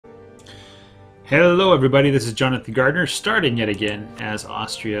Hello everybody, this is Jonathan Gardner, starting yet again as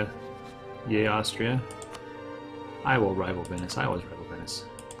Austria. Yay Austria. I will rival Venice. I always rival Venice.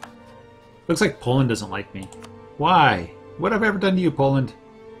 Looks like Poland doesn't like me. Why? What have I ever done to you, Poland?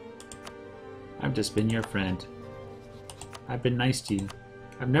 I've just been your friend. I've been nice to you.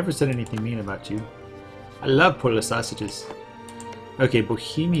 I've never said anything mean about you. I love Polish sausages. Okay,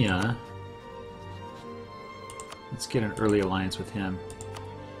 Bohemia. Let's get an early alliance with him.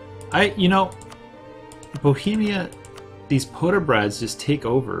 Bohemia, these Podobrads just take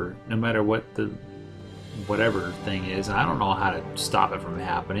over no matter what the whatever thing is. I don't know how to stop it from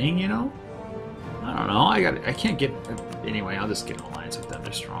happening, you know? I don't know. I can't get... Anyway, I'll just get an alliance with them.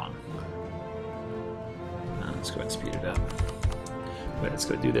 They're strong. Let's go ahead and speed it up. But let's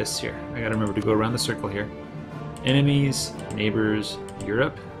go do this here. I gotta remember to go around the circle here. Enemies, neighbors,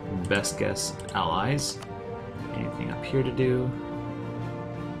 Europe, best guess, allies. Anything up here to do?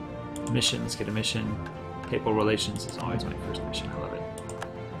 Mission, let's get a mission. Papal relations is always my first mission, I love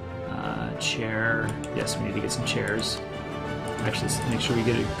it. Chair, yes, we need to get some chairs. Actually, let's make sure we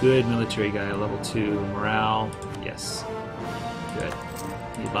get a good military guy, level 2. Morale, yes. Good.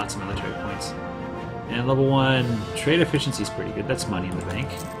 Need lots of military points. And level 1, trade efficiency is pretty good, that's money in the bank.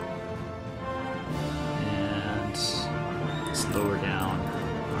 And let's lower down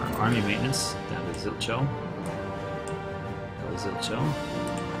our army maintenance, down to Zilcho. Zilcho.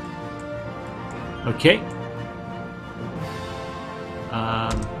 Okay.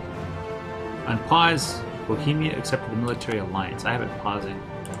 On pause, Bohemia accepted the military alliance. I have it pausing.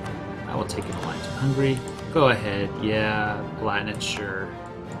 I will take an alliance with Hungary. Go ahead. Yeah, Palatinate, sure.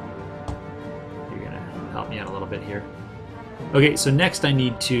 You're going to help me out a little bit here. Okay, so next I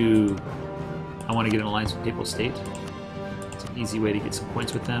want to get an alliance with Papal State. It's an easy way to get some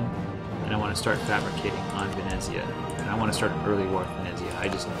points with them. And I want to start fabricating on Venezia. And I want to start an early war with Venezia. I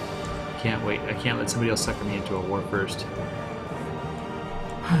just can't wait. I can't let somebody else sucker me into a war first.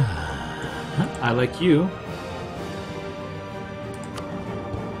 I like you.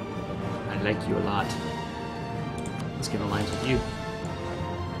 I like you a lot. Let's get an alliance with you.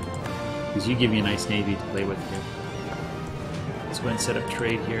 Because you give me a nice navy to play with here. Let's go ahead and set up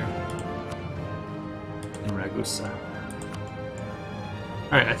trade here. In Ragusa.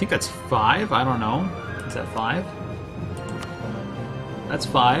 Alright, I think that's 5. I don't know. Is that 5? That's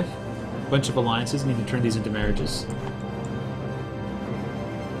 5. Bunch of alliances, and you can turn these into marriages.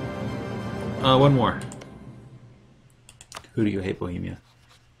 One more. Who do you hate, Bohemia?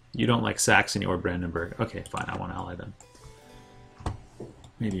 You don't like Saxony or Brandenburg. Okay, fine, I want to ally them.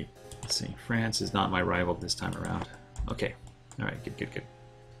 Maybe, let's see, France is not my rival this time around. Okay, alright, good.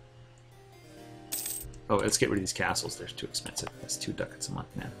 Oh, let's get rid of these castles, they're too expensive. That's 2 ducats a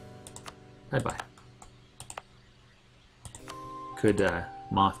month, man. Bye-bye. Could,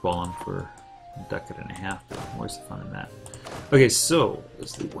 mothball them for a ducat and a half, but where's the fun in that? Okay, so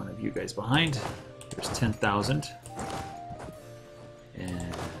let's leave one of you guys behind. There's 10,000.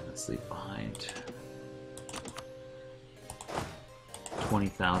 And let's leave behind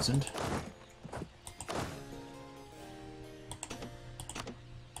 20,000.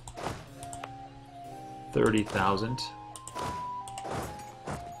 $30,000.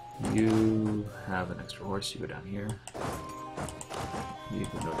 You have an extra horse, you go down here. You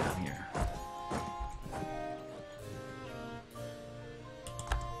can go down here.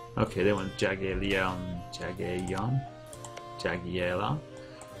 Okay, they want Jagiellon.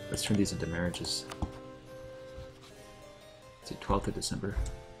 Let's turn these into marriages. It's the 12th of December.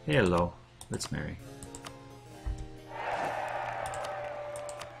 Hey, hello. Let's marry.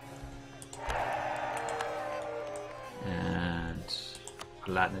 And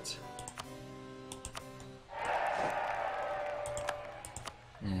Palatinate.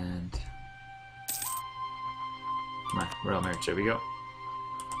 And come on, royal marriage. There we go.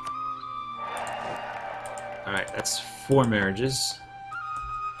 Alright, that's 4 marriages.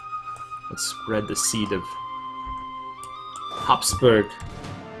 Let's spread the seed of Habsburg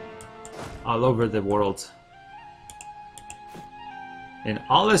all over the world. In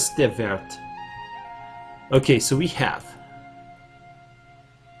alles der Welt. Okay, so we have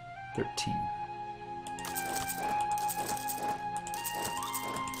 13.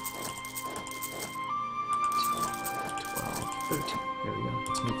 13. There we go.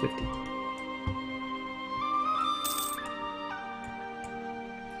 Let's make 50.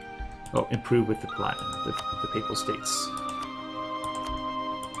 Oh, improve with the platinum, the Papal States.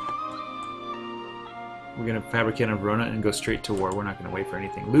 We're going to fabricate on Verona and go straight to war. We're not going to wait for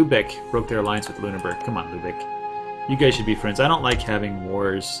anything. Lubeck broke their alliance with Lüneburg. Come on, Lubeck. You guys should be friends. I don't like having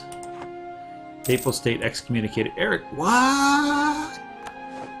wars. Papal State excommunicated Eric. What?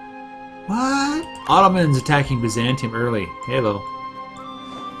 What? Ottomans attacking Byzantium early. Hello.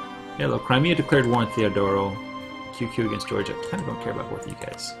 Hello. Crimea declared war on Theodoro. QQ against Georgia. I kind of don't care about both of you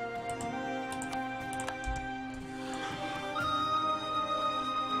guys.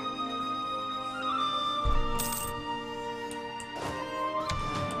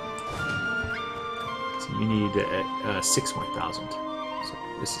 So you need 6 more thousand. So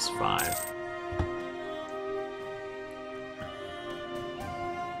this is 5.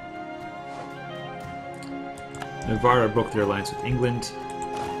 Navarra broke their alliance with England.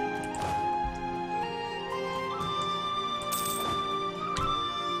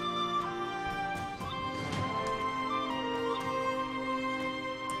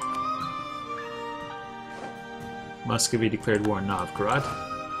 Muscovy declared war on Novgorod.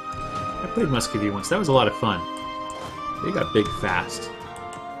 I played Muscovy once. That was a lot of fun. They got big fast.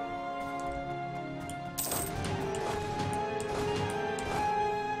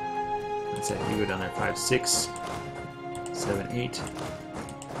 That's it. You go down there. 5, 6, 7, 8,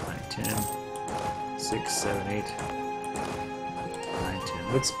 9, 10, 6, 7, 8, 9,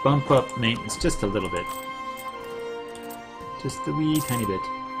 10. Let's bump up maintenance just a little bit. Just a wee tiny bit.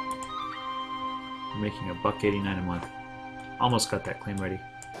 We're making $1.89 a month. Almost got that claim ready.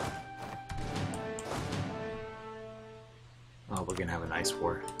 Oh, we're gonna have a nice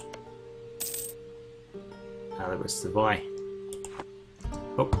war. That was Savoy.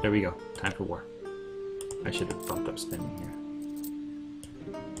 Oh, there we go. Time for war. I should have bumped up spending here.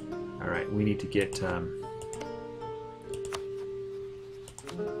 Alright, we need to get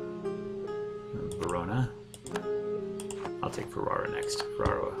Verona. I'll take Ferrara next.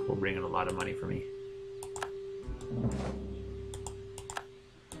 Ferrara will bring in a lot of money for me.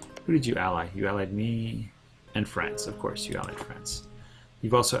 Who did you ally? You allied me and France, of course. You allied France.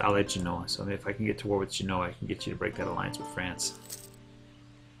 You've also allied Genoa, so if I can get to war with Genoa, I can get you to break that alliance with France.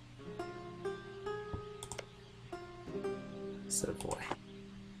 Savoy.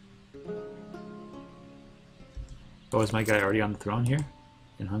 Oh, is my guy already on the throne here?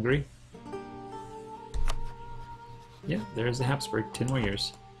 In Hungary? Yeah, there's the Habsburg. 10 more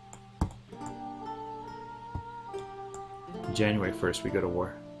years. January 1st, we go to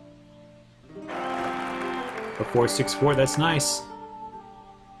war. A 464, that's nice.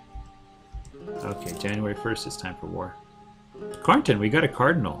 Okay, January 1st, it's time for war. Carnton, we got a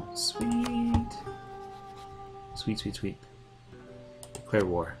cardinal. Sweet. Sweet, sweet, sweet. Declare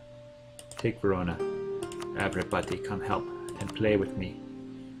war. Take Verona. Avrapati, come help and play with me.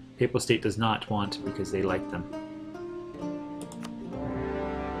 Papal State does not want because they like them.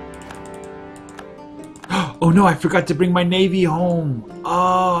 Oh no, I forgot to bring my navy home.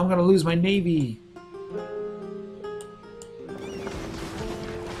 Oh, I'm gonna lose my navy.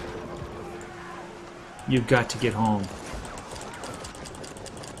 You've got to get home.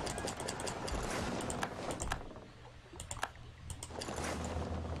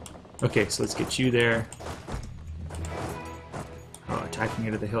 Okay, so let's get you there. Oh, attacking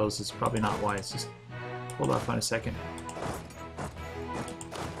into the hills is probably not wise. Just hold off on a second.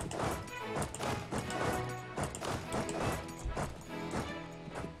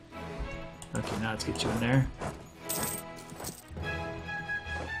 Okay, now let's get you in there.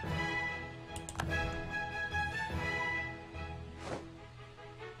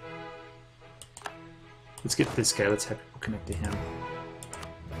 Let's get this guy. Let's have people connect to him.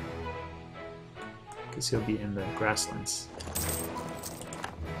 Because he'll be in the grasslands.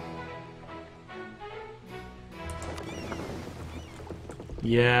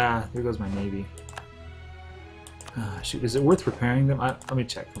 Yeah, there goes my navy. Shoot, is it worth repairing them? Let me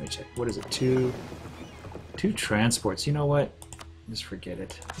check. Let me check. What is it? Two transports. You know what? Just forget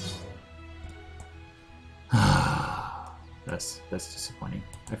it. That's disappointing.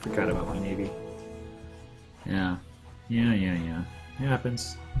 I forgot about my navy. Yeah. It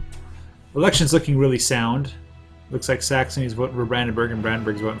happens. Election's looking really sound. Looks like Saxony's voting for Brandenburg and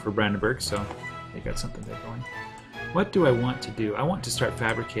Brandenburg's voting for Brandenburg, so they got something there going. What do I want to do? I want to start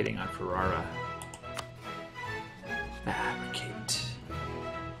fabricating on Ferrara. Fabricate.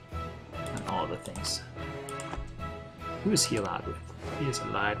 On all the things. Who is he allied with? He is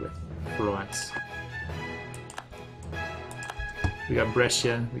allied with Florence. We got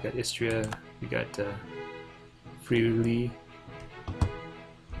Brescia, we got Istria, we got Friuli.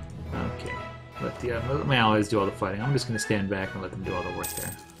 Okay, let my allies do all the fighting. I'm just going to stand back and let them do all the work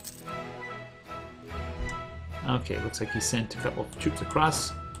there. Okay, looks like he sent a couple of troops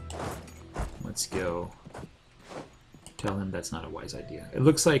across. Let's go. Tell him that's not a wise idea. It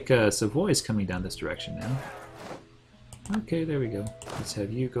looks like Savoy is coming down this direction now. Okay, there we go. Let's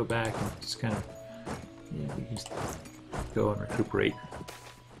have you go back and just kind of, yeah, we can just go and recuperate.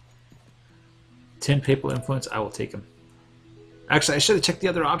 10 papal influence, I will take him. Actually, I should have checked the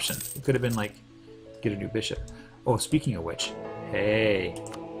other option. It could have been like, get a new bishop. Oh, speaking of which, hey.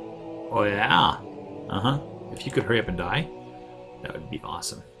 Oh yeah. Uh-huh. If you could hurry up and die, that would be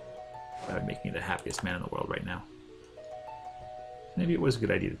awesome. That would make me the happiest man in the world right now. Maybe it was a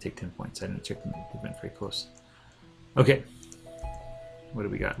good idea to take 10 points. I didn't check them. They've been very close. Okay. What do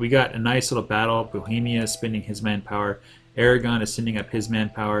we got? We got a nice little battle. Bohemia is spending his manpower. Aragon is sending up his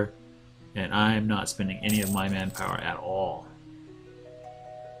manpower. And I'm not spending any of my manpower at all.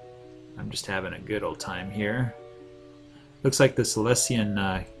 I'm just having a good old time here. Looks like the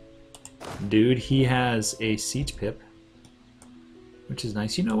Silesian dude, he has a siege pip, which is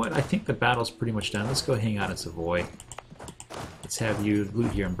nice. You know what? I think the battle's pretty much done. Let's go hang out in Savoy. Let's have you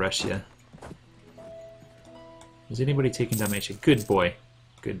loot here in Brescia. Is anybody taking Dalmatia? Good boy.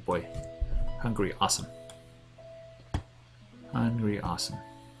 Good boy. Hungary, awesome. Hungary, awesome.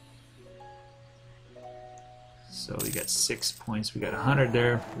 So we got 6 points. We got 100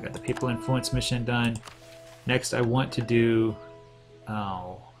 there. We got the Papal Influence mission done. Next, I want to do...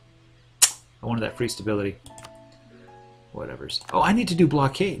 Oh... I wanted that free stability. Whatever's. Oh, I need to do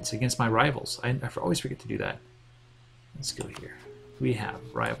blockades against my rivals. I always forget to do that. Let's go here. We have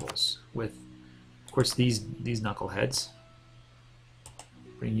rivals with, of course, these knuckleheads.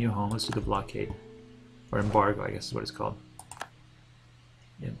 Bring you home. Let's do the blockade. Or embargo, I guess is what it's called.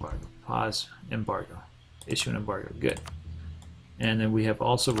 Embargo. Pause. Embargo. Issue an embargo. Good. And then we have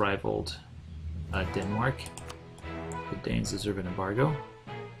also rivaled Denmark. The Danes deserve an embargo.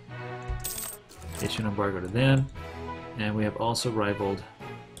 Issue an embargo to them. And we have also rivaled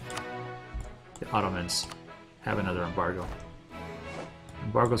the Ottomans. Have another embargo.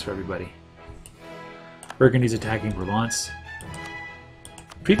 Embargoes for everybody. Burgundy's attacking Provence.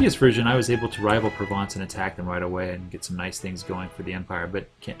 Previous version, I was able to rival Provence and attack them right away and get some nice things going for the Empire, but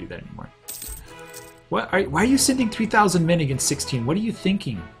can't do that anymore. Why are you sending 3,000 men against 16? What are you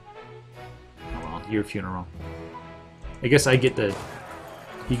thinking? Oh well, your funeral. I guess I get the...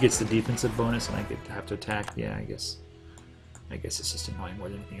 He gets the defensive bonus and I get to have to attack. Yeah, I guess it's just annoying more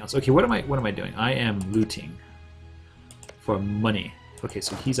than anything else. Okay, what am I doing? I am looting for money. Okay,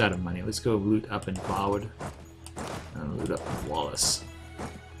 so he's out of money. Let's go loot up in Vaud and loot up in Wallace.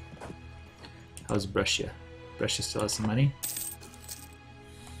 How's Brescia? Brescia still has some money?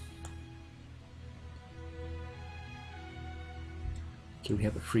 Okay, we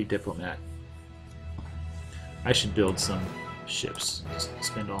have a free diplomat. I should build some ships. Just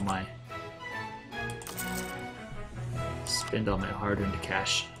spend all my hard-earned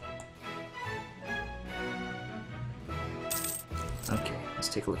cash. Okay, let's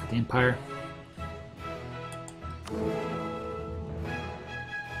take a look at the Empire.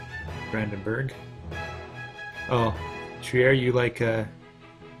 Brandenburg. Oh, Trier, you like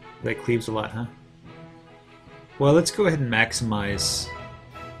Cleves a lot, huh? Well, let's go ahead and maximize.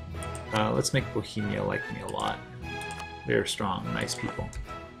 Let's make Bohemia like me a lot. They're strong, nice people.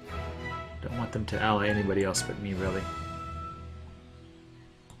 Don't want them to ally anybody else but me, really.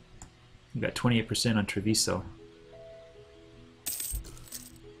 We got 28% on Treviso.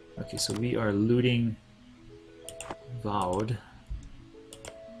 Okay, so we are looting Vaud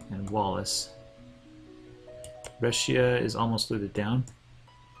and Wallace. Brescia is almost looted down.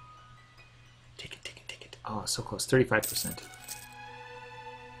 Take it, take it, take it. Oh, so close. 35%.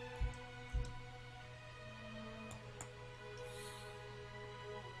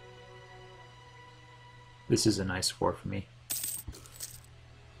 This is a nice war for me.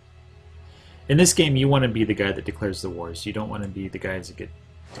 In this game, you want to be the guy that declares the wars. You don't want to be the guys that get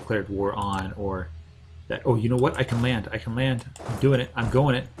declared war on, or that, oh, you know what? I can land. I can land. I'm doing it. I'm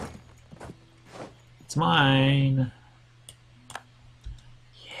going it. It's mine.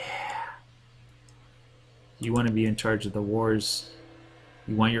 Yeah. You want to be in charge of the wars.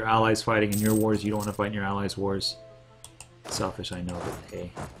 You want your allies fighting in your wars. You don't want to fight in your allies' wars. Selfish, I know, but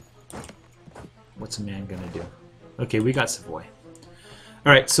hey. What's a man gonna do? Okay, we got Savoy.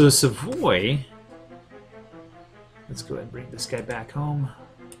 Alright, so Savoy... Let's go ahead and bring this guy back home.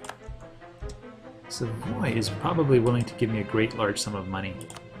 Savoy is probably willing to give me a great large sum of money.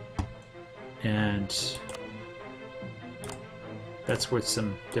 And... that's worth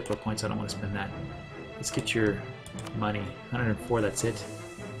some Diplo points. I don't want to spend that. Let's get your money. 104, that's it.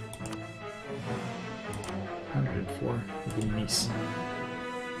 104. Give me Nice.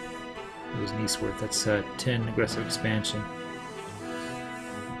 What was Nice worth? That's 10 aggressive expansion.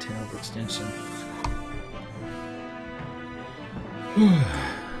 10 overextension.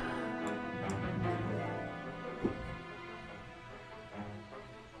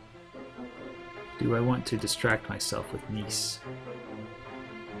 Do I want to distract myself with Nice?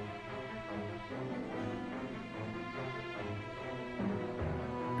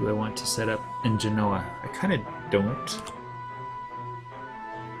 do I want to set up in Genoa? I kind of don't.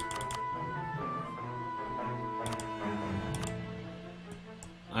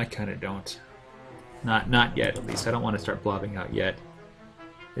 I kind of don't. Not yet, at least. I don't want to start blobbing out yet.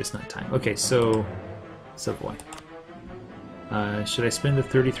 It's not time. Okay, so Savoy. Should I spend the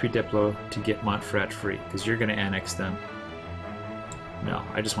 33 Diplo to get Montferrat free? Because you're going to annex them. No,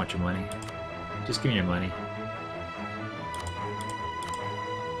 I just want your money. Just give me your money.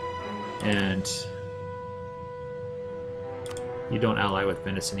 And you don't ally with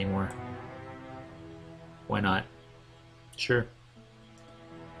Venice anymore. Why not? Sure.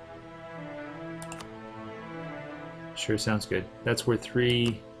 Sure, sounds good. That's worth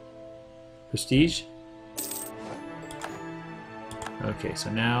 3 prestige. Okay,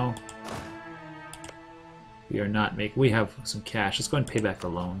 so now we are not making. We have some cash. Let's go ahead and pay back the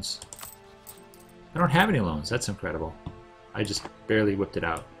loans. I don't have any loans. That's incredible. I just barely whipped it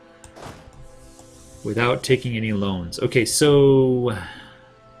out without taking any loans. Okay, so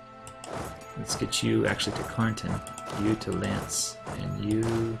let's get you actually to Carnton, you to Lance, and you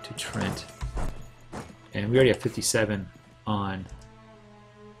to Trent. And we already have 57 on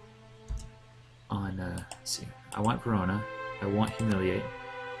let's see. I want Verona. I want Humiliate.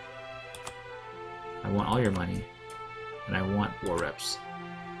 I want all your money. And I want war reps.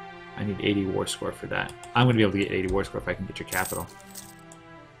 I need 80 war score for that. I'm going to be able to get 80 war score if I can get your capital.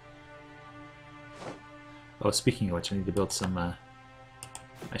 Oh, speaking of which, I need to build some... I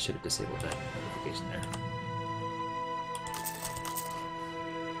should have disabled that notification there.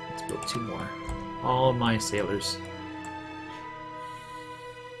 Let's build 2 more. All my sailors.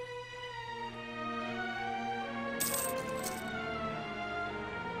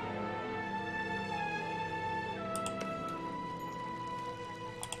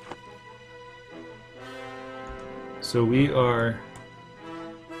 So we are...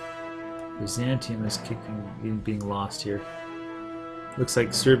 Byzantium is being lost here. Looks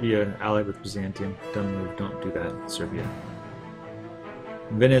like Serbia allied with Byzantium. Dumb move, don't do that, Serbia.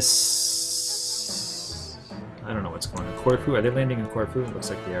 Venice... I don't know what's going on. Corfu, are they landing in Corfu? It looks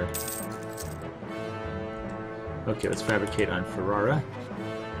like they are. Okay, let's fabricate on Ferrara.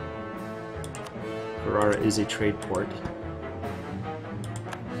 Ferrara is a trade port.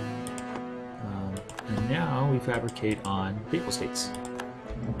 And now we fabricate on Papal States.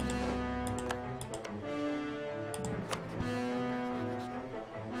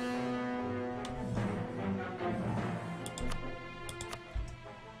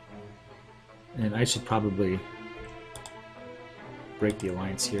 And I should probably break the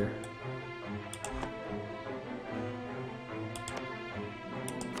alliance here.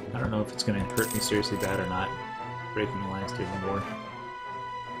 I don't know if it's going to hurt me seriously bad or not, breaking the alliance during the war.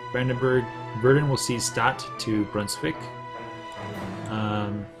 Brandenburg, Verdun will cede Stadt to Brunswick.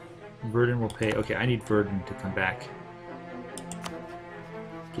 Verdun will pay... Okay, I need Verdun to come back.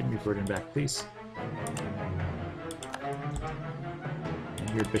 Give me Verdun back, please. And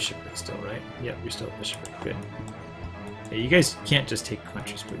you're bishopric still, right? Yep, you're still bishopric. Good. Hey, you guys can't just take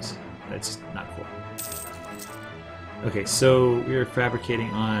countries, please. That's not cool. Okay, so we're fabricating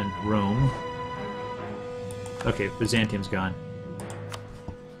on Rome. Okay, Byzantium's gone.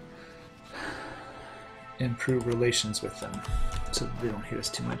 Improve relations with them so that they don't hate us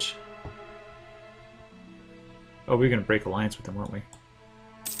too much. Oh, we're going to break alliance with them, weren't we?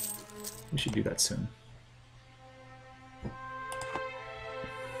 We should do that soon.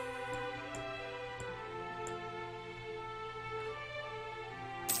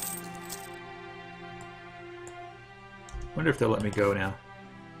 Wonder if they'll let me go now.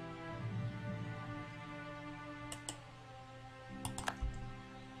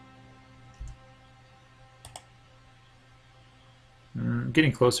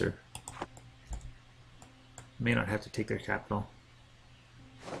 Getting closer. May not have to take their capital.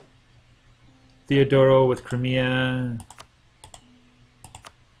 Theodoro with Crimea.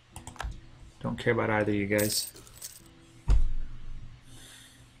 Don't care about either of you guys.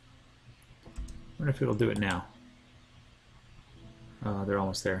 Wonder if it'll do it now. They're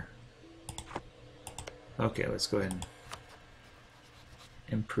almost there. Okay, let's go ahead and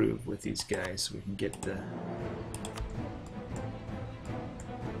improve with these guys so we can get the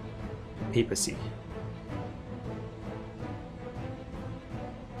papacy.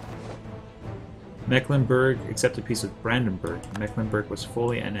 Mecklenburg accepted peace with Brandenburg. Mecklenburg was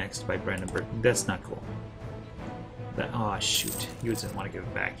fully annexed by Brandenburg. That's not cool. Oh shoot, he doesn't want to give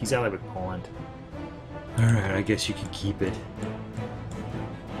it back. He's allied with Poland. Alright, I guess you can keep it.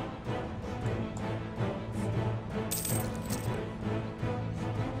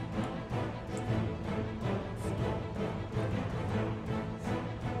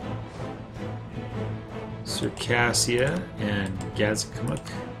 Circassia and Gazkamuk.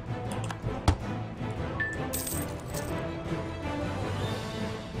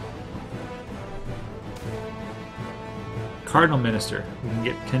 Cardinal Minister. We can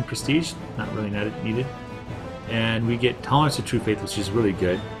get 10 prestige, not really needed. And we get Tolerance to True Faith, which is really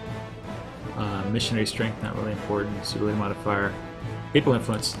good. Missionary Strength, not really important. Suitability modifier. Papal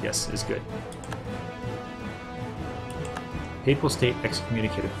Influence, yes, is good. Papal State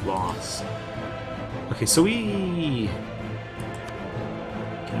Excommunicated Flaws. Okay, so we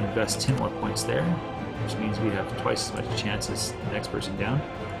can invest 10 more points there, which means we have twice as much chance as the next person down.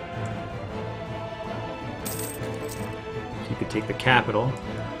 You could take the capital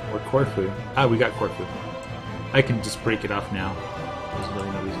or Corfu. Ah, we got Corfu. I can just break it off now. There's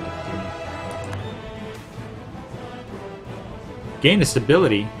really no reason to continue. Gain the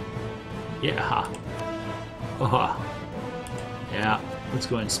stability. Yeah. Oh. Yeah. Let's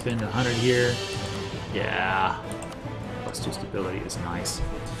go ahead and spend 100 here. Yeah. Plus 2 stability is nice.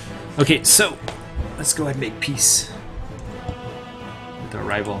 Okay, so let's go ahead and make peace with our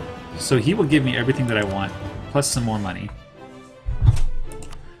rival. So he will give me everything that I want, plus some more money.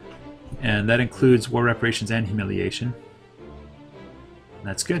 And that includes war reparations and humiliation.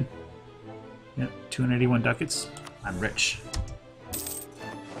 That's good. Yep, 281 ducats. I'm rich.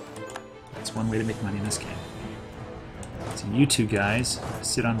 That's one way to make money in this game. So you two guys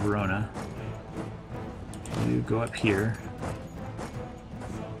sit on Verona. You go up here.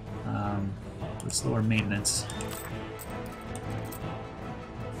 Let's lower maintenance.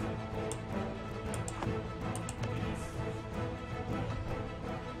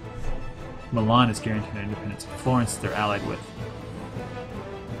 Milan is guaranteed independence. Florence, they're allied with.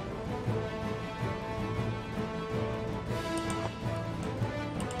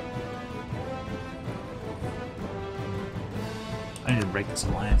 I need to break this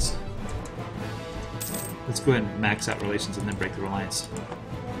alliance. Let's go ahead and max out relations and then break the alliance.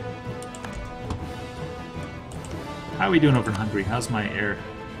 How are we doing over in Hungary? How's my heir?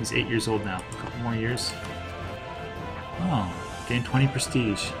 He's 8 years old now. A couple more years. Oh, gain 20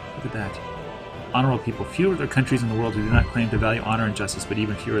 prestige. Look at that. Honorable people. Few are there countries in the world who do not claim to value honor and justice, but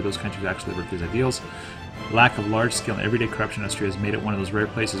even fewer of those countries actually live these ideals. The lack of large-scale and everyday corruption in Austria has made it one of those rare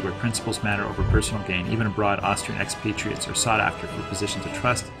places where principles matter over personal gain. Even abroad, Austrian expatriates are sought after for positions of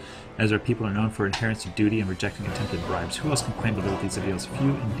trust, as our people are known for adherence to duty and rejecting attempted bribes. Who else can claim to live with these ideals? Few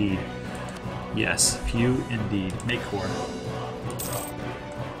indeed. Yes, few indeed. Make war.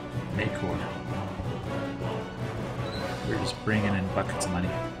 Make war. We're just bringing in buckets of money.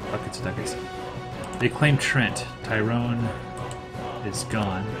 Buckets of ducats. They claim Trent. Tyrone is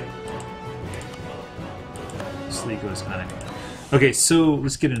gone. Sligo is gone. Okay, so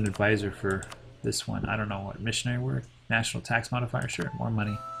let's get an advisor for this one. I don't know what missionary work. National tax modifier. Sure, more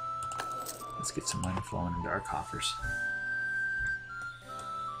money. Let's get some money flowing into our coffers.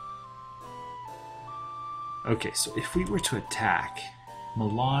 Okay, so if we were to attack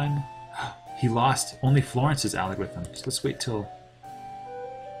Milan, he lost. Only Florence is allied with him. So let's wait till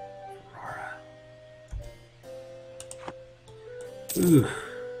Aurora. Ooh.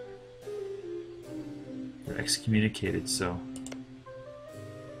 They're excommunicated, so.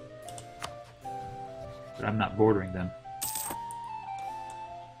 But I'm not bordering them.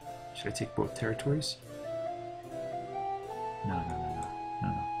 Should I take both territories? No.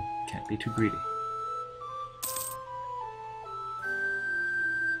 Can't be too greedy.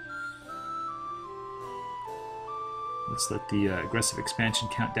 Let's let the aggressive expansion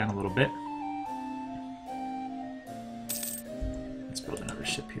count down a little bit. Let's build another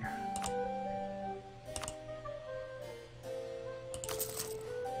ship here.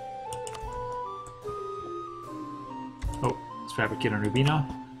 Oh, let's fabricate our Urbino.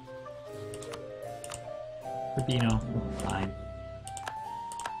 Urbino, fine.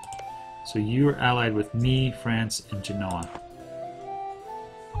 So you're allied with me, France, and Genoa.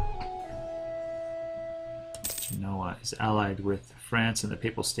 Genoa is allied with France and the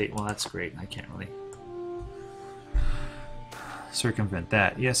Papal State. Well, that's great. I can't really circumvent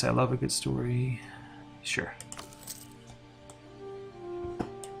that. Yes, I love a good story. Sure.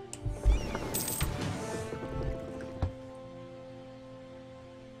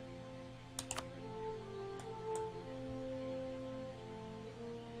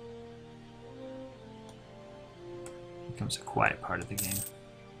 Becomes a quiet part of the game.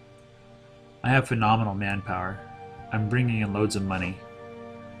 I have phenomenal manpower. I'm bringing in loads of money.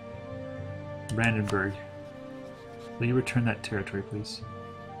 Brandenburg. Will you return that territory, please?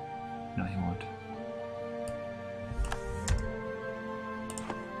 No, he won't.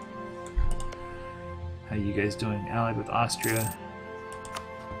 How you guys doing? Allied with Austria.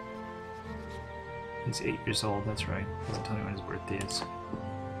 He's 8 years old, that's right. Doesn't tell me when his birthday is.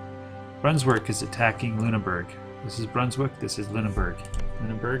 Brunswick is attacking Lunenburg. This is Brunswick, this is Lunenburg.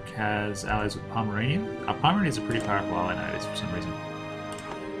 Lunenburg has allies with Pomerania. Pomerania is a pretty powerful ally nowadays for some reason.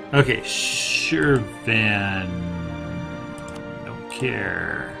 Okay, Shervan. Don't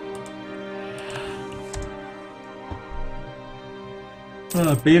care.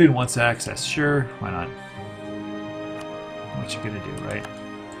 Baden wants access. Sure, why not? What you gonna do, right?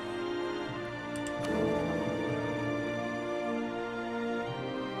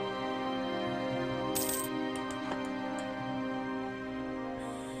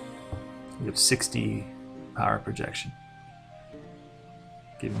 We have 60 power projection.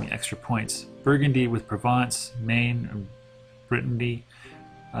 Giving me extra points. Burgundy with Provence, Maine, and Brittany.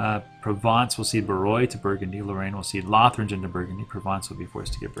 Provence will cede Barrois to Burgundy. Lorraine will cede Lothringen to Burgundy. Provence will be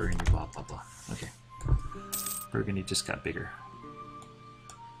forced to get Burgundy. Blah, blah, blah. Okay. Burgundy just got bigger.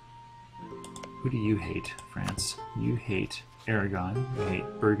 Who do you hate, France? You hate Aragon. You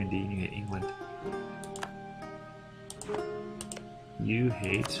hate Burgundy. You hate England. You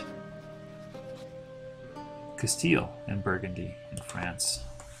hate Castile and Burgundy in France.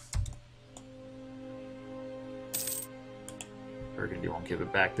 Burgundy won't give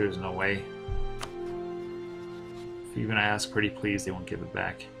it back. There's no way. If you're gonna ask pretty please, they won't give it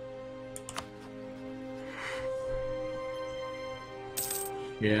back.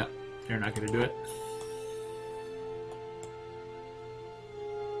 Yeah, they're not gonna do it.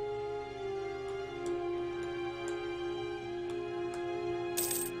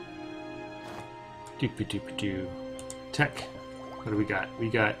 Doop-a-doop-a-doo. Tech. What do we got? We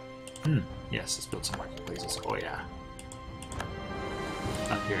got... yes, let's build some marketplaces. Oh yeah.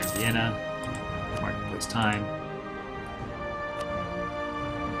 Up here in Vienna. Marketplace time.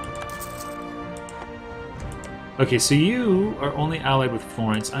 Okay, so you are only allied with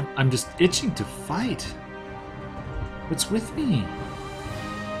Florence. I'm just itching to fight. What's with me?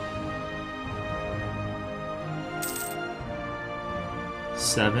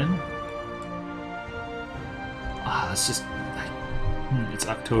 Seven. It's just... it's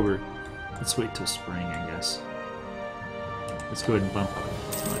October. Let's wait till spring, I guess. Let's go ahead and bump up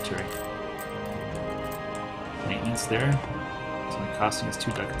the military. Maintenance there. It's only costing us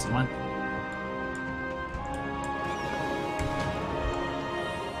 2 ducats a month.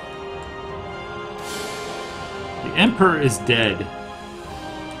 The Emperor is dead.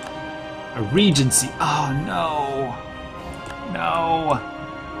 A regency. Oh no! No!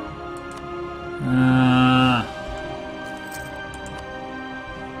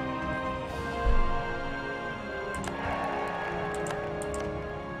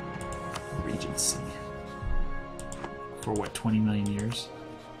 Regency. For what, 20 million years?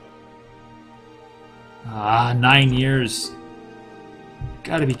 9 years.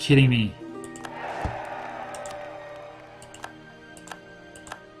 Gotta be kidding me.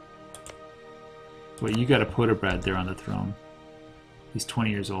 Wait, you got a Putabred there on the throne. He's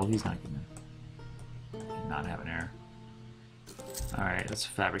 20 years old. He's not gonna not have an heir. Alright, let's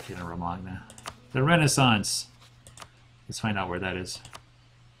fabricate a Romagna. The Renaissance. Let's find out where that is.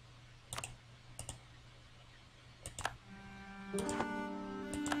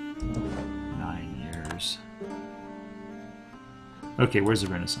 9 years. Okay, where's the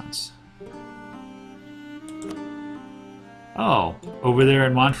Renaissance? Oh, over there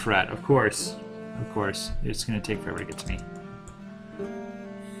in Montferrat, of course. Of course. It's going to take forever to get to me.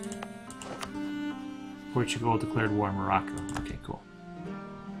 Portugal declared war on Morocco. Okay, cool.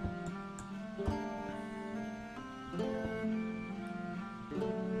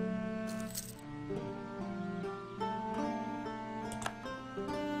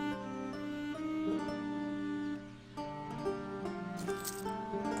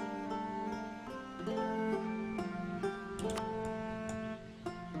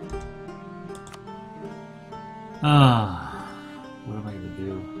 What am I going to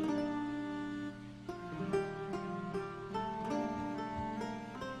do?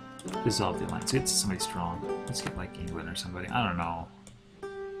 Dissolve the alliance. Get somebody strong. Let's get like England or somebody. I don't know.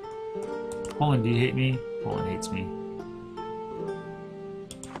 Poland, do you hate me? Poland hates me.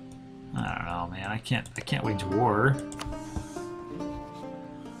 I don't know, man. I can't wage war.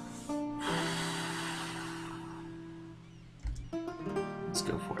 Let's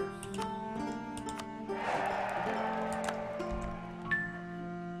go for it.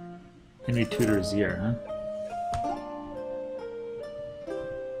 Henry Tudor is here, huh?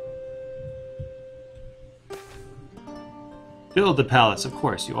 Build the palace, of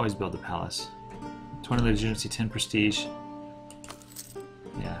course. You always build the palace. 20 legitimacy, 10 prestige.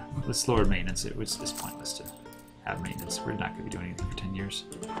 Yeah, let's lower maintenance. It's pointless to have maintenance. We're not going to be doing anything for 10 years.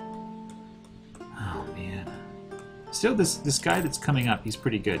 Oh man. Still, this guy that's coming up, he's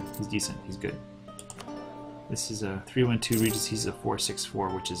pretty good. He's decent. He's good. This is a 312 Regis. He's a 464,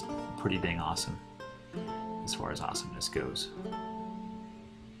 which is pretty dang awesome as far as awesomeness goes.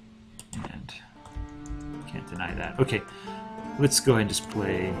 And can't deny that. Okay, let's go ahead and just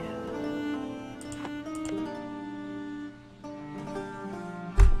play.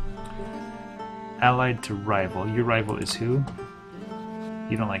 Allied to rival. Your rival is who?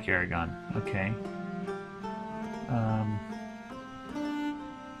 You don't like Aragon. Okay.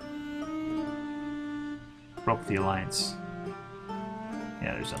 Broke the alliance.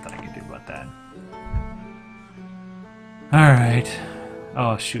 Yeah, there's nothing I can do about that. Alright.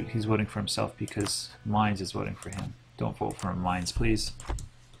 Oh shoot, he's voting for himself because Mines is voting for him. Don't vote for him, Mines, please.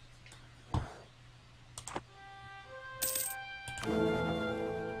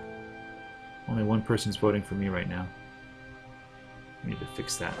 Only one person's voting for me right now. I need to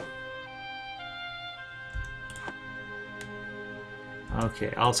fix that.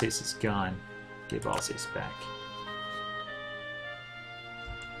 Okay, Alsace is gone. Give Alsace back.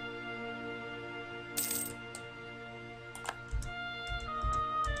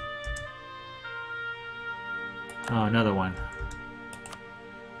 Oh, another one.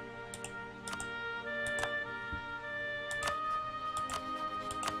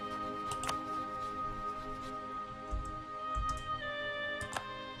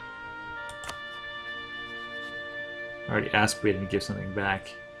 I already aspirated to give something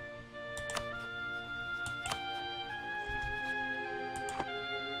back.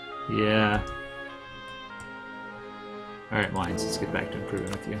 Yeah. Alright, Mines, let's get back to improving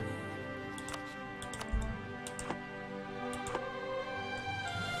with you.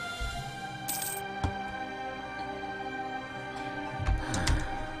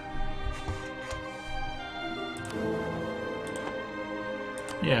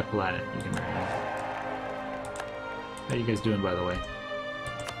 Yeah, Paladin, you can marry him. How you guys doing, by the way?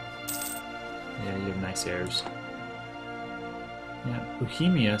 Yeah, you have nice heirs. Yeah,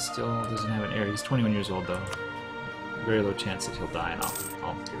 Bohemia still doesn't have an heir. He's 21 years old, though. Very low chance that he'll die, and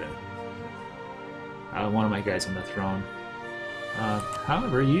I'll do that. One of my guys on the throne.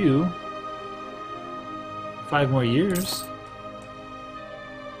 However, you... 5 more years.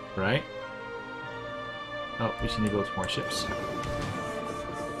 Right? Oh, we should need to build more ships.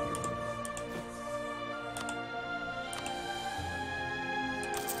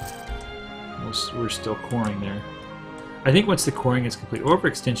 We're still coring there. I think once the coring is complete,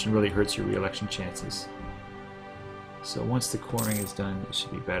 overextension really hurts your re-election chances. So once the coring is done, it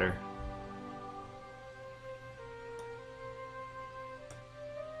should be better.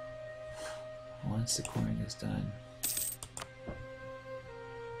 Once the coring is done.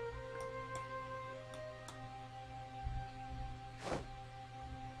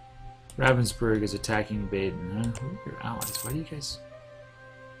 Ravensburg is attacking Baden. Huh? Who are your allies? Why do you guys...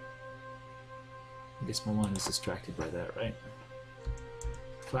 I guess Milan is distracted by that, right?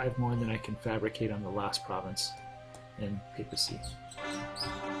 5 more than I can fabricate on the last province in Papacy.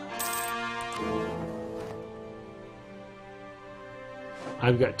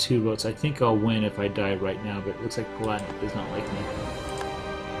 I've got 2 votes. I think I'll win if I die right now, but it looks like Paladin does not like me.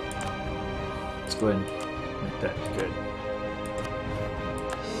 Let's go ahead and make that good.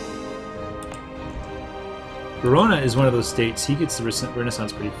 Verona is one of those states. He gets the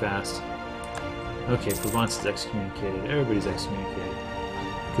Renaissance pretty fast. Okay, Provence is excommunicated. Everybody's excommunicated.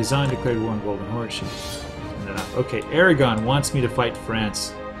 Kazan declared war on Golden Horde. Okay, Aragon wants me to fight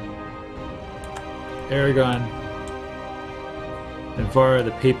France. Aragon, Navarra,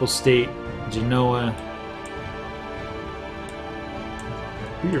 the Papal State, Genoa.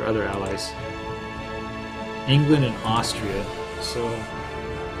 Who are your other allies? England and Austria. So,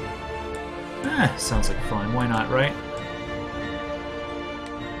 sounds like fun. Why not, right?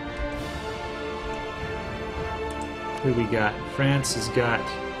 Who we got? France has got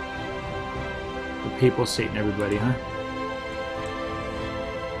the Papal State and everybody, huh?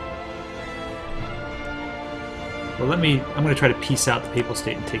 Well, I'm going to try to peace out the Papal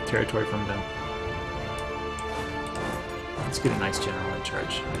State and take territory from them. Let's get a nice general in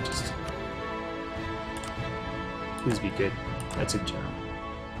charge. Please be good. That's a general.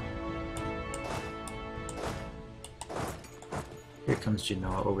 Here comes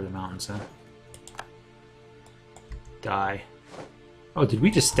Genoa over the mountains, huh? Die. Oh, did we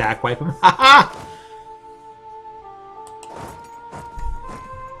just stack wipe him? Ha ha!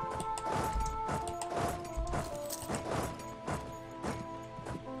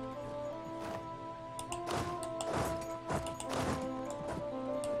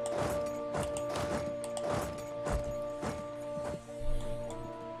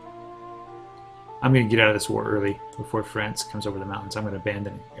 I'm going to get out of this war early before France comes over the mountains. I'm going to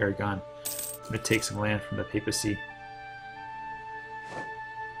abandon Aragon. I'm going to take some land from the papacy.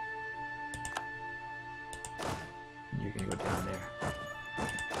 You're going to go down there.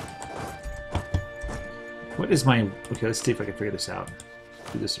 What is my... Okay, let's see if I can figure this out.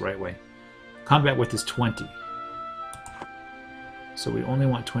 Do this the right way. Combat width is 20. So we only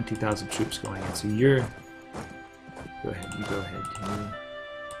want 20,000 troops going in. So you're... Go ahead, you go ahead. You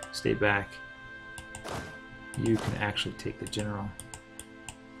stay back. You can actually take the general.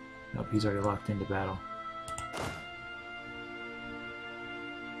 Nope, he's already locked into battle.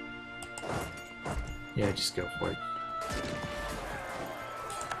 Yeah, just go for it.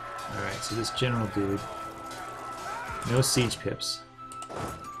 Alright, so this general dude, no siege pips.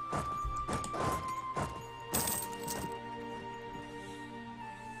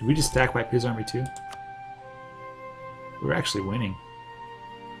 Did we just stack wipe his army too? We're actually winning.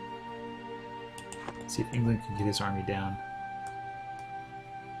 Let's see if England can get his army down.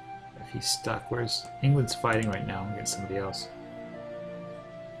 If he's stuck, where's England's fighting right now against somebody else?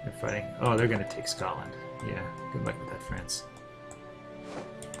 They're fighting. Oh, they're going to take Scotland. Yeah, good luck with that, France.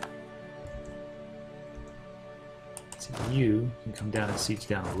 So you can come down and siege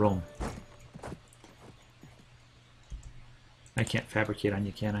down Rome. I can't fabricate on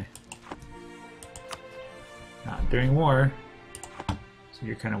you, can I? Not during war. So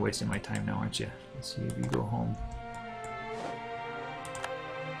you're kind of wasting my time now, aren't you? Let's see if you go home.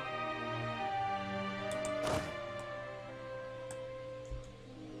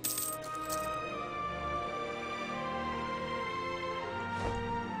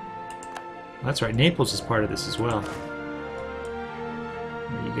 That's right, Naples is part of this as well.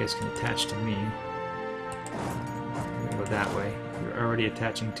 You guys can attach to me. I'm gonna go that way. You're already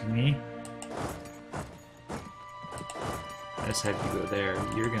attaching to me. I just have you go there.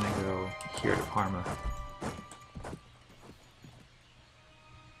 You're gonna go here to Parma.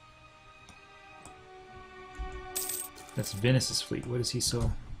 That's Venice's fleet. What is he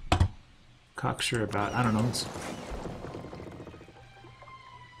so cocksure about? I don't know.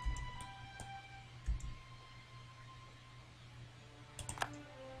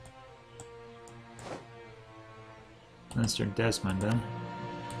 Mr. Desmond, then.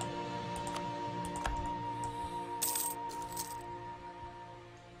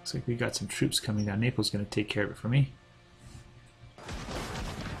 Looks like we got some troops coming down. Naples is going to take care of it for me.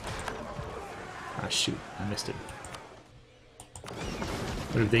 Ah, shoot. I missed it.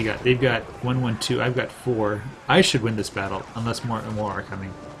 What have they got? They've got 112. I've got 4. I should win this battle, unless more are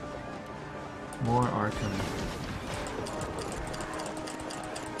coming. More are coming.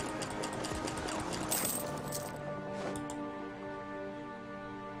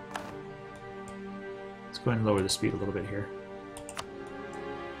 Go ahead and lower the speed a little bit here.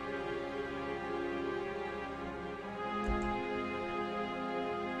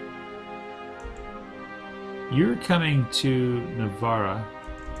 You're coming to Navarra.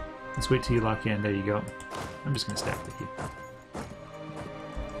 Let's wait till you lock in. There you go. I'm just going to stack with you.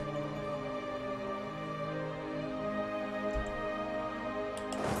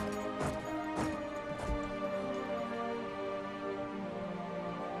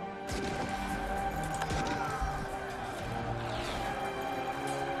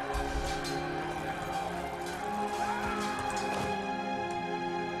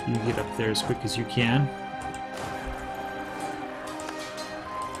 You get up there as quick as you can.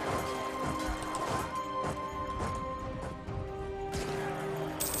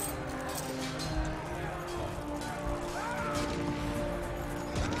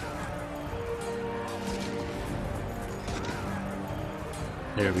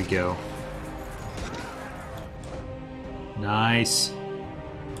 There we go. Nice.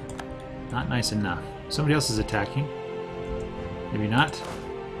 Not nice enough. Somebody else is attacking. Maybe not.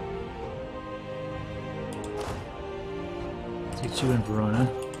 Let's get you in Verona.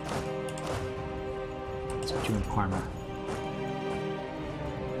 Let's get you in Parma.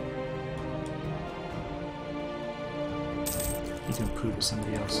 You can improve with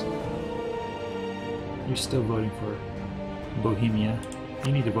somebody else. You're still voting for Bohemia.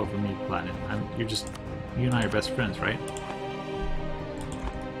 You need to vote for me, Platinum. You and I are best friends, right?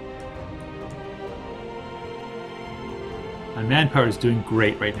 My manpower is doing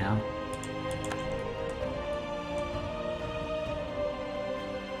great right now.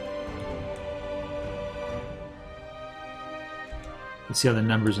 Let's see how the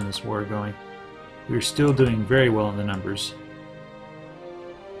numbers in this war are going. We're still doing very well in the numbers.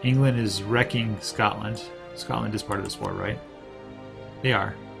 England is wrecking Scotland. Scotland is part of this war, right? They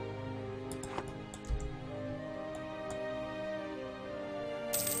are.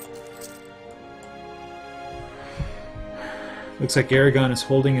 Looks like Aragon is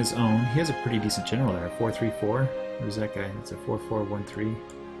holding his own. He has a pretty decent general there. 434. Where's that guy? It's a 4413.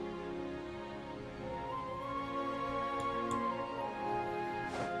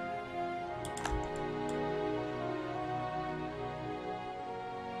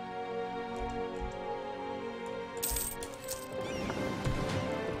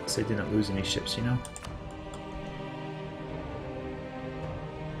 They didn't lose any ships, you know?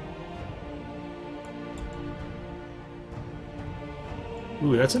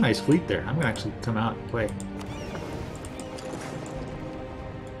 Ooh, that's a nice fleet there. I'm gonna actually come out and play.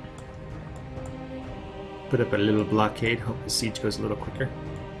 Put up a little blockade, hope the siege goes a little quicker.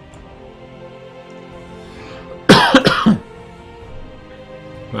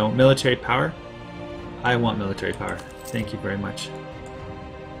 Well, military power? I want military power. Thank you very much.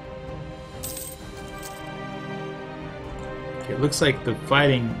 Okay, it looks like the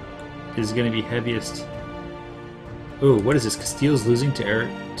fighting is going to be heaviest. Oh, what is this? Castile's losing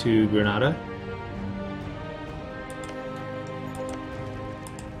to Granada?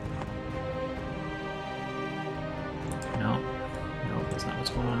 No, that's not what's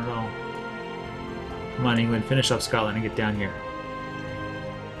going on at all. Come on, England, finish off Scotland and get down here.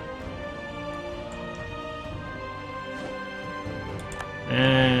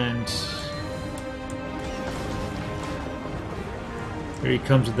 And here he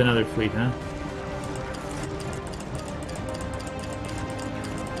comes with another fleet, huh?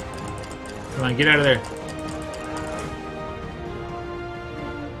 Come on, get out of there.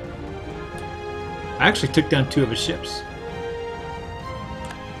 I actually took down 2 of his ships.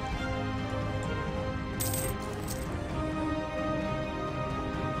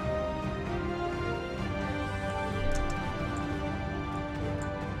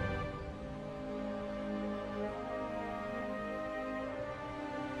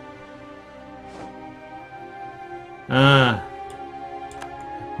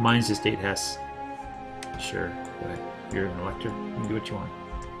 Mine's estate has. Sure, go ahead. You're an elector. You can do what you want.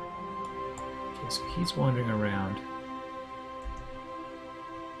 Okay, so he's wandering around.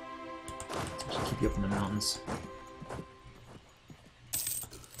 Let's just keep you up in the mountains.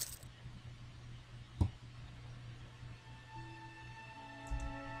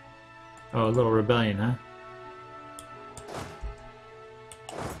 Oh, a little rebellion, huh?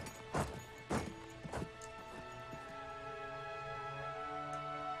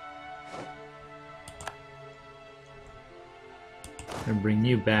 And bring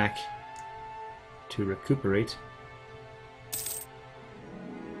you back to recuperate.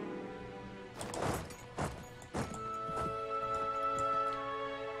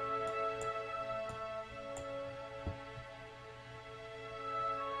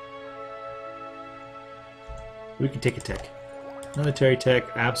 We can take a tech. Military tech,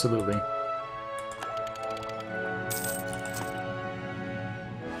 absolutely.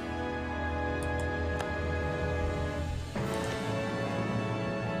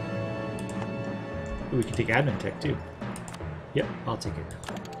 We can take admin tech too. Yep, I'll take it.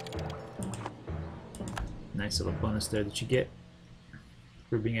 Nice little bonus there that you get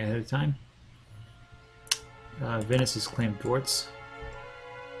for being ahead of time. Venice has claimed Dwarts.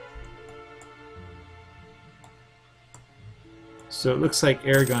 So it looks like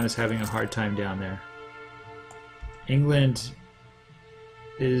Aragon is having a hard time down there. England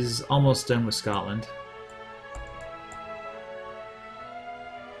is almost done with Scotland.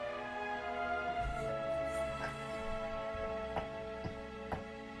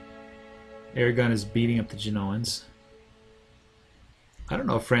 Aragon is beating up the Genoans. I don't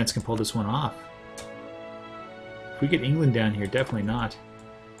know if France can pull this one off. If we get England down here, definitely not.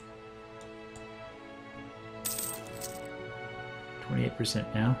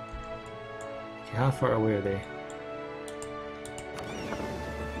 28% now. Okay, how far away are they?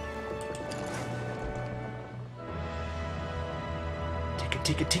 Take it,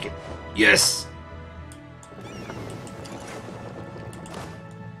 take it, take it! Yes!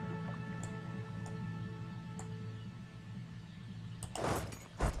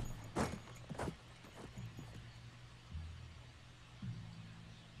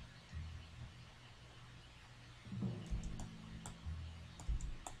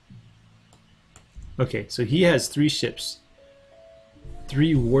 Okay, so he has 3 ships.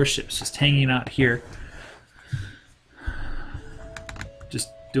 3 warships just hanging out here. Just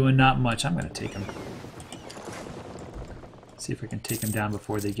doing not much. I'm going to take them. See if I can take them down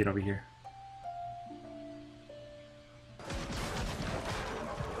before they get over here.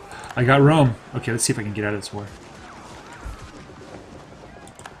 I got Rome. Okay, let's see if I can get out of this war.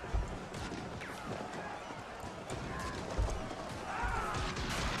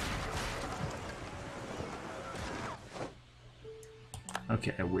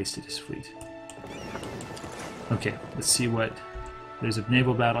 Okay, I wasted his fleet. Okay, let's see what... There's a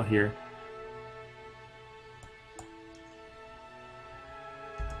naval battle here.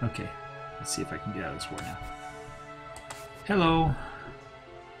 Okay, let's see if I can get out of this war now. Hello!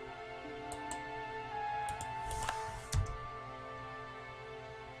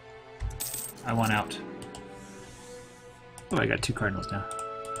 I want out. Oh, I got 2 cardinals now.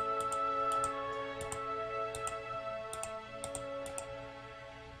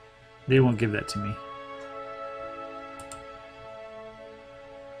 They won't give that to me.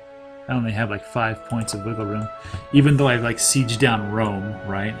 I only have like 5 points of wiggle room, even though I've like sieged down Rome,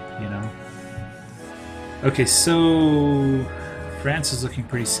 right? You know. Okay, so France is looking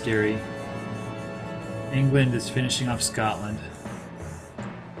pretty scary. England is finishing off Scotland.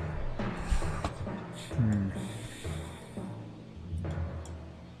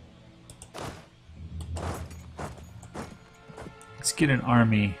 Let's get an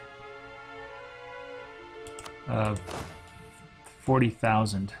army of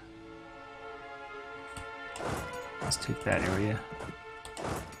 40,000. Let's take that area.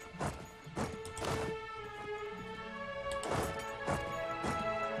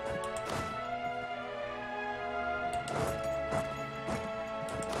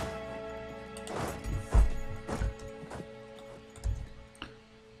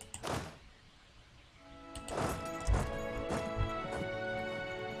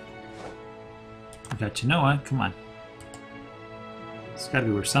 Got Genoa, come on. It's gotta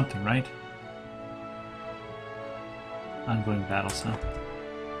be worth something, right? Ongoing battles, huh?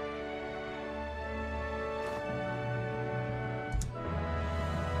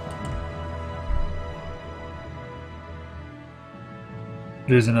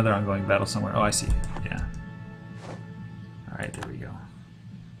 There's another ongoing battle somewhere. Oh, I see. Yeah. Alright, there we go.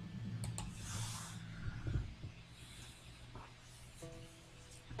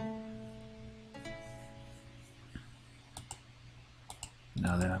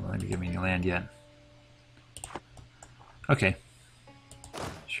 No, they're not willing to give me any land yet. Okay.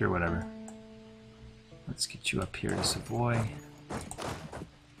 Sure, whatever. Let's get you up here to Savoy.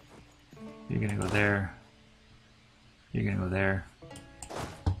 You're gonna go there. You're gonna go there.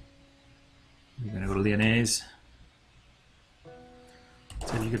 You're gonna go to Lyonnaise.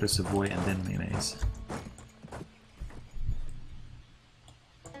 So you go to Savoy and then Lyonnaise.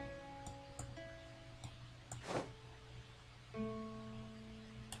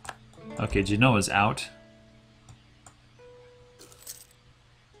 Okay, Genoa's out.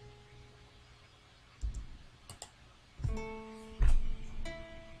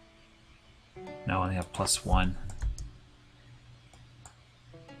 Now I only have +1.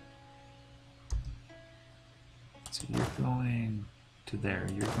 So you're going to there,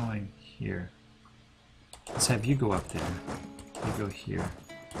 you're going here. Let's have you go up there. You go here.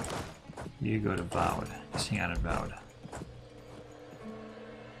 You go to Vaud. Just hang out in Vaud.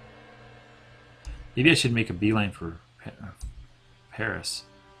 Maybe I should make a beeline for Paris.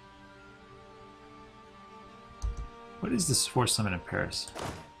 What is this force limit in Paris?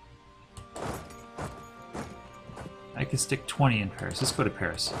 I can stick 20 in Paris. Let's go to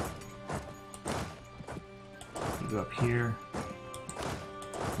Paris. You go up here.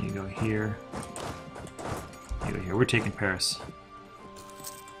 You go here. You go here. We're taking Paris.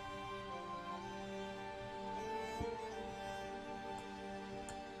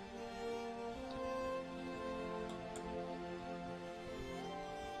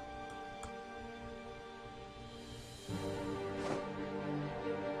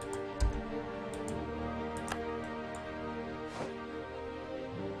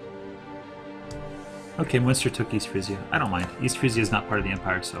 Okay, Munster took East Frisia. I don't mind. East Frisia is not part of the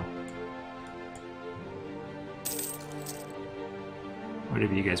Empire, so...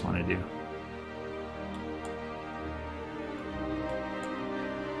 whatever you guys want to do.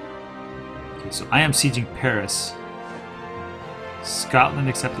 Okay, so I am sieging Paris. Scotland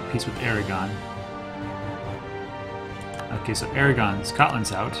accepted peace with Aragon. Okay, so Aragon,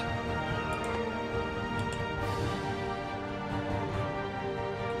 Scotland's out.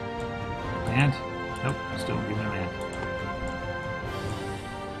 Land? Nope, still don't give me land.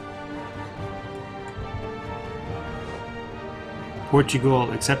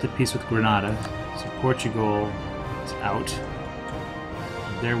 Portugal accepted peace with Granada, so Portugal is out.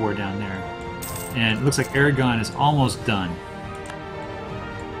 Their war down there. And it looks like Aragon is almost done.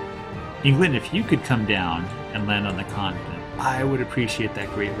 England, if you could come down and land on the continent, I would appreciate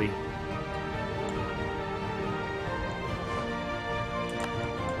that greatly.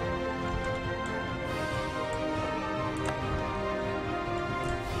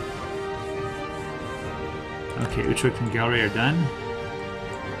 Okay, Utrecht and Galway are done.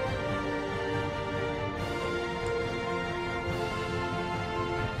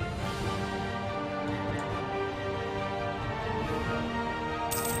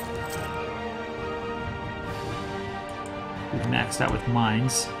 maxed out with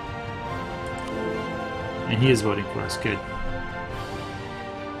mines. And he is voting for us. Good.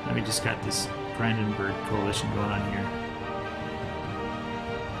 Now we just got this Brandenburg coalition going on here.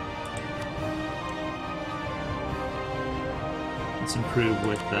 Let's improve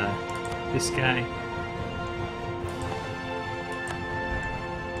with this guy.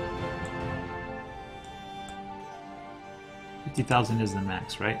 $50,000 is the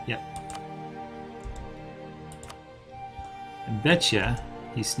max, right? Yep. I betcha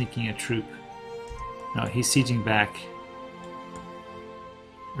he's sneaking a troop. No, he's sieging back.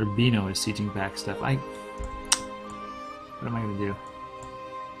 Urbino is sieging back stuff. What am I gonna do?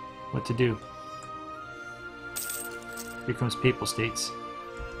 What to do? Here comes Papal States.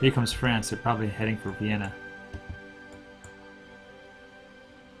 Here comes France. They're probably heading for Vienna.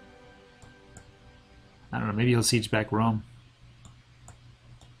 I don't know, maybe he'll siege back Rome.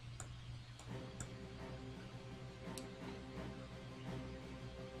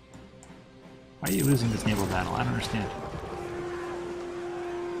 Why are you losing this naval battle? I don't understand.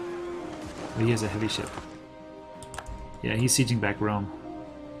 Oh, he has a heavy ship. Yeah, he's sieging back Rome.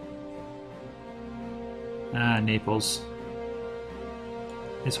 Ah, Naples.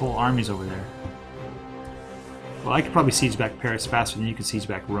 His whole army's over there. Well, I could probably siege back Paris faster than you could siege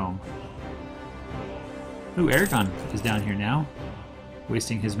back Rome. Ooh, Aragon is down here now,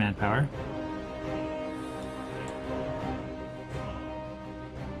 wasting his manpower.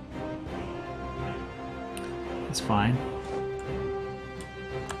 It's fine.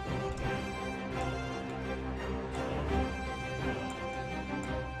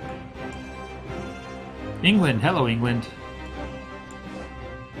 England, hello England.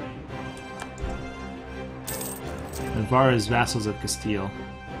 Navarre is vassals of Castile.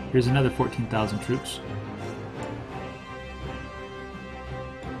 Here's another 14,000 troops.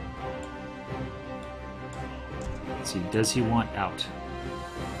 Let's see, does he want out?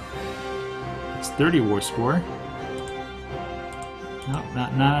 It's 30 war score. No,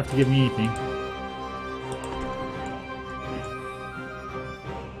 not enough to give me anything.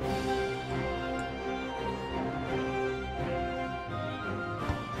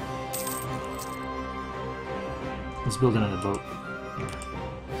 Let's build another boat.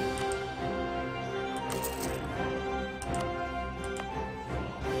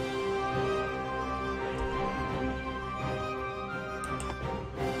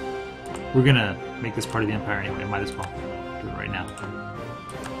 We're gonna make this part of the Empire anyway, might as well do it right now.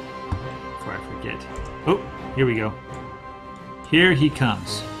 Before I forget. Oh, here we go. Here he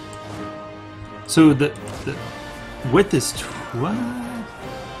comes. So the width is what?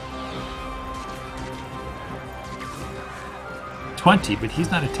 20, but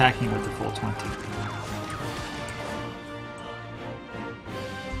he's not attacking with the full 20.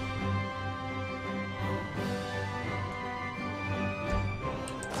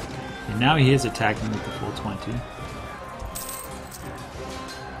 And now he is attacking with the full 20.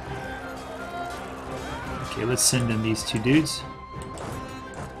 Okay, let's send in these two dudes.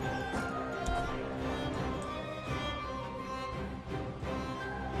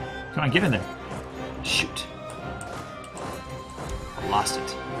 Come on, get in there. Shoot. I lost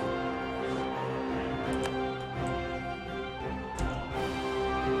it.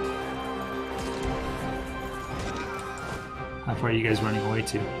 How far are you guys running away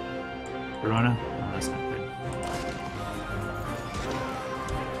to? Verona? Oh, that's not good.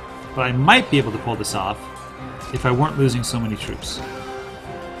 But I might be able to pull this off if I weren't losing so many troops.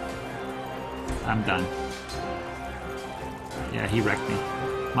 I'm done. Yeah, he wrecked me.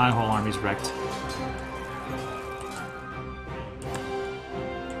 My whole army's wrecked.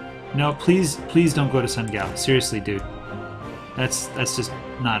 No, please don't go to Sungao. Seriously, dude. That's just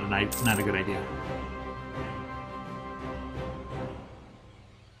not a good idea.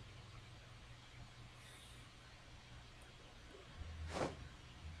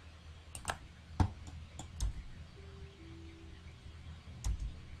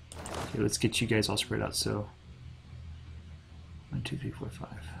 Okay, let's get you guys all spread out. So 1, 2, 3, 4, 5.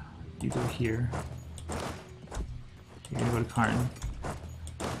 You go here. You're gonna go to Carton.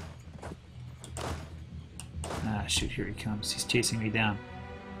 Ah, shoot, here he comes. He's chasing me down.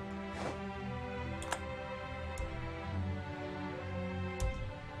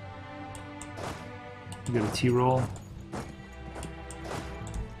 You go to T-roll.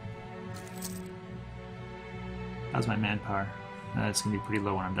 How's my manpower? It's gonna be pretty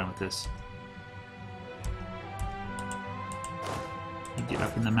low when I'm done with this. You get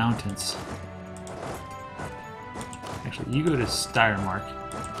up in the mountains. Actually, you go to Steiermark.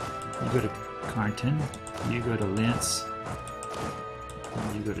 You go to Carnton. You go to Linz.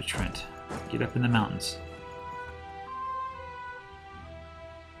 And you go to Trent. Get up in the mountains.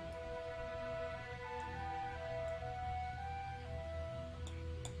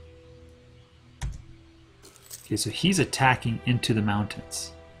 Okay, so he's attacking into the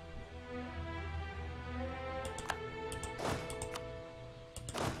mountains.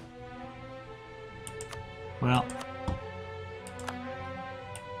 Well,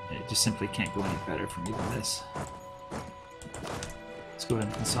 it just simply can't go any better for me than this. Let's go ahead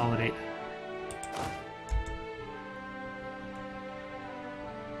and consolidate.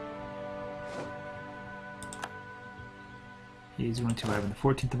 He's going to arrive on the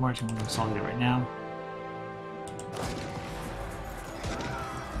 14th of March. I'm going to consolidate right now.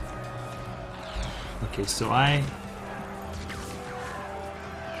 Okay, so I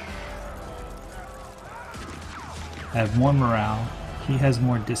have more morale. He has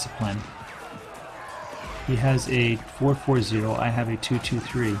more discipline. He has a 440. I have a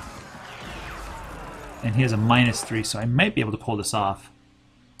 223. And he has a -3, so I might be able to pull this off.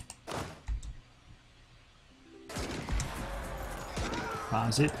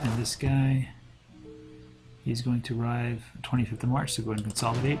 Pause it, and this guy, he's going to arrive 25th of March, so go ahead and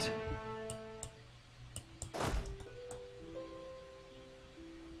consolidate.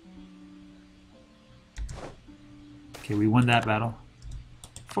 Okay, we won that battle.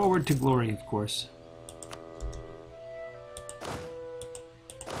 Forward to glory, of course.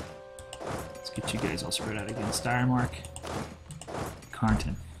 Let's get you guys all spread out again. Steiermark,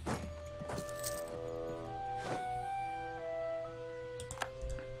 Carnton.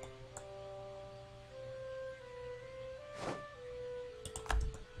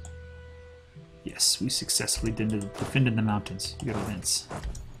 Yes, we successfully defended the mountains. You go to Vince.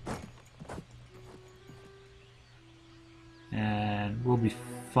 And we'll be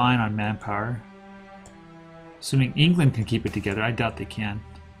fine on manpower. Assuming England can keep it together. I doubt they can.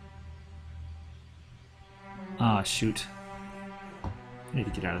 Ah, shoot. I need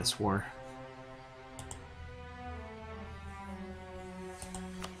to get out of this war.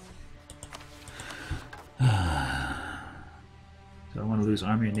 So I want to lose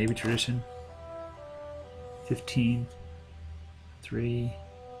Army and Navy tradition. 15. 3.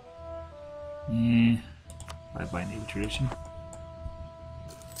 Bye-bye Navy tradition.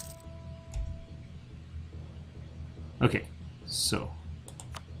 Okay, so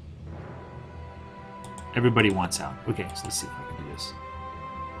everybody wants out. Okay, so let's see if I can do this.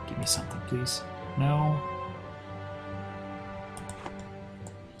 Give me something, please. No.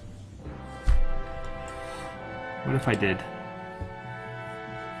 What if I did?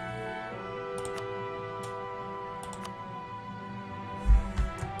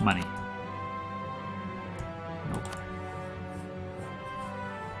 Money. Nope.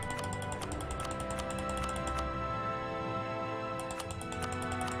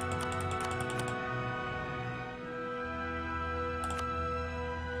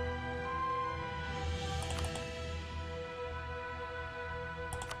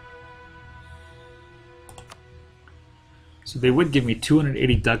 So they would give me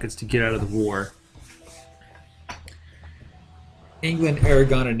 280 ducats to get out of the war. England,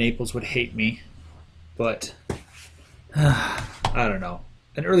 Aragon, and Naples would hate me, but I don't know.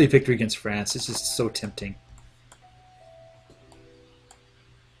 An early victory against France is just so tempting.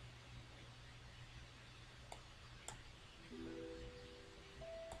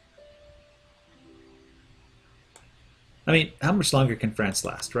 I mean, how much longer can France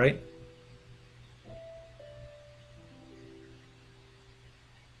last, right?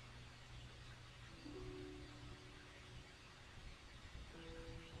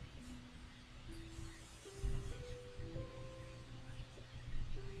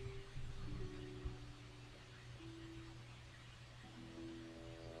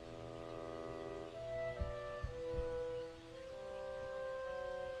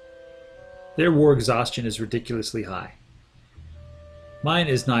 Their war exhaustion is ridiculously high. Mine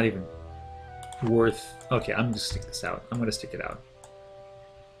is not even worth... Okay, I'm going to stick this out. I'm going to stick it out.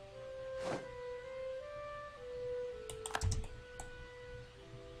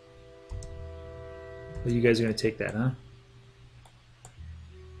 Well, you guys are going to take that, huh?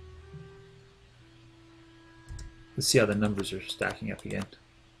 Let's see how the numbers are stacking up again.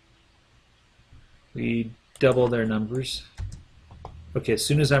 We double their numbers. Okay, as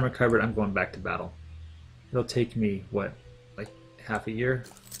soon as I'm recovered, I'm going back to battle. It'll take me, what, like half a year?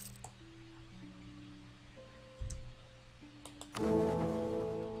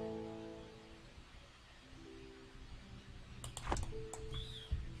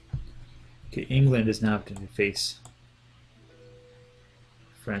 Okay, England is now going to face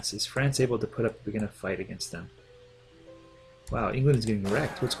France. Is France able to put up a fight against them? Wow, England is getting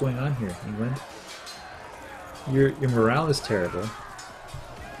wrecked. What's going on here, England? Your morale is terrible.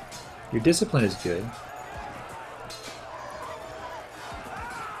 Your discipline is good.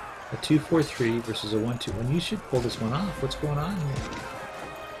 A 2-4-3 versus a 1-2-1. You should pull this one off. What's going on here?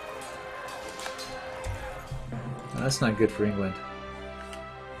 No, that's not good for England.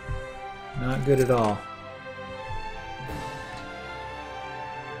 Not good at all.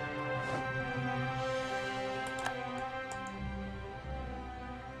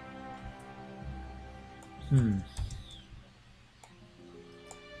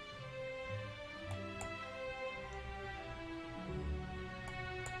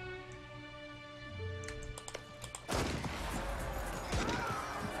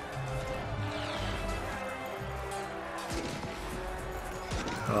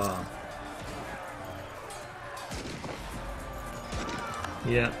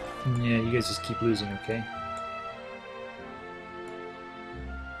 Yeah, you guys just keep losing, okay?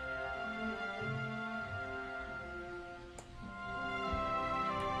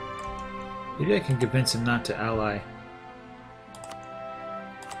 Maybe I can convince him not to ally.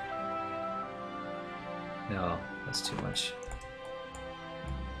 No, that's too much.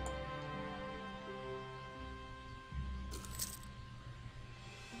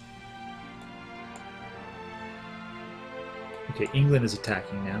 Okay, England is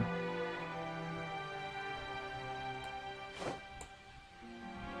attacking now.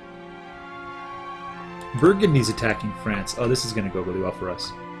 Burgundy's attacking France. Oh, this is going to go really well for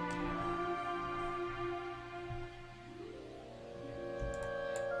us.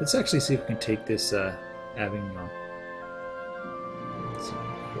 Let's actually see if we can take this Avignon. Let's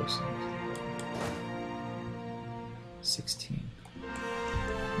see, 16.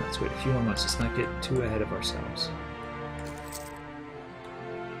 Let's wait a few more months. Let's not get too ahead of ourselves.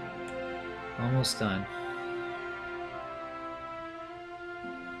 Almost done.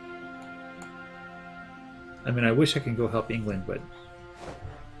 I mean, I wish I could go help England, but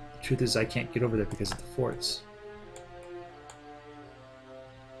the truth is I can't get over there because of the forts.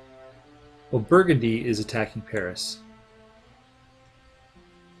 Well, Burgundy is attacking Paris.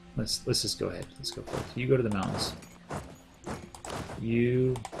 Let's just go ahead. Let's go for it. You go to the mountains.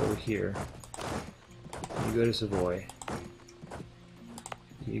 You go here. You go to Savoy.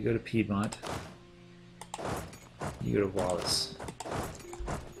 You go to Piedmont. You go to Wallace.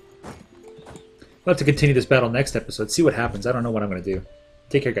 We'll have to continue this battle next episode. See what happens. I don't know what I'm going to do.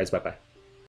 Take care, guys. Bye-bye.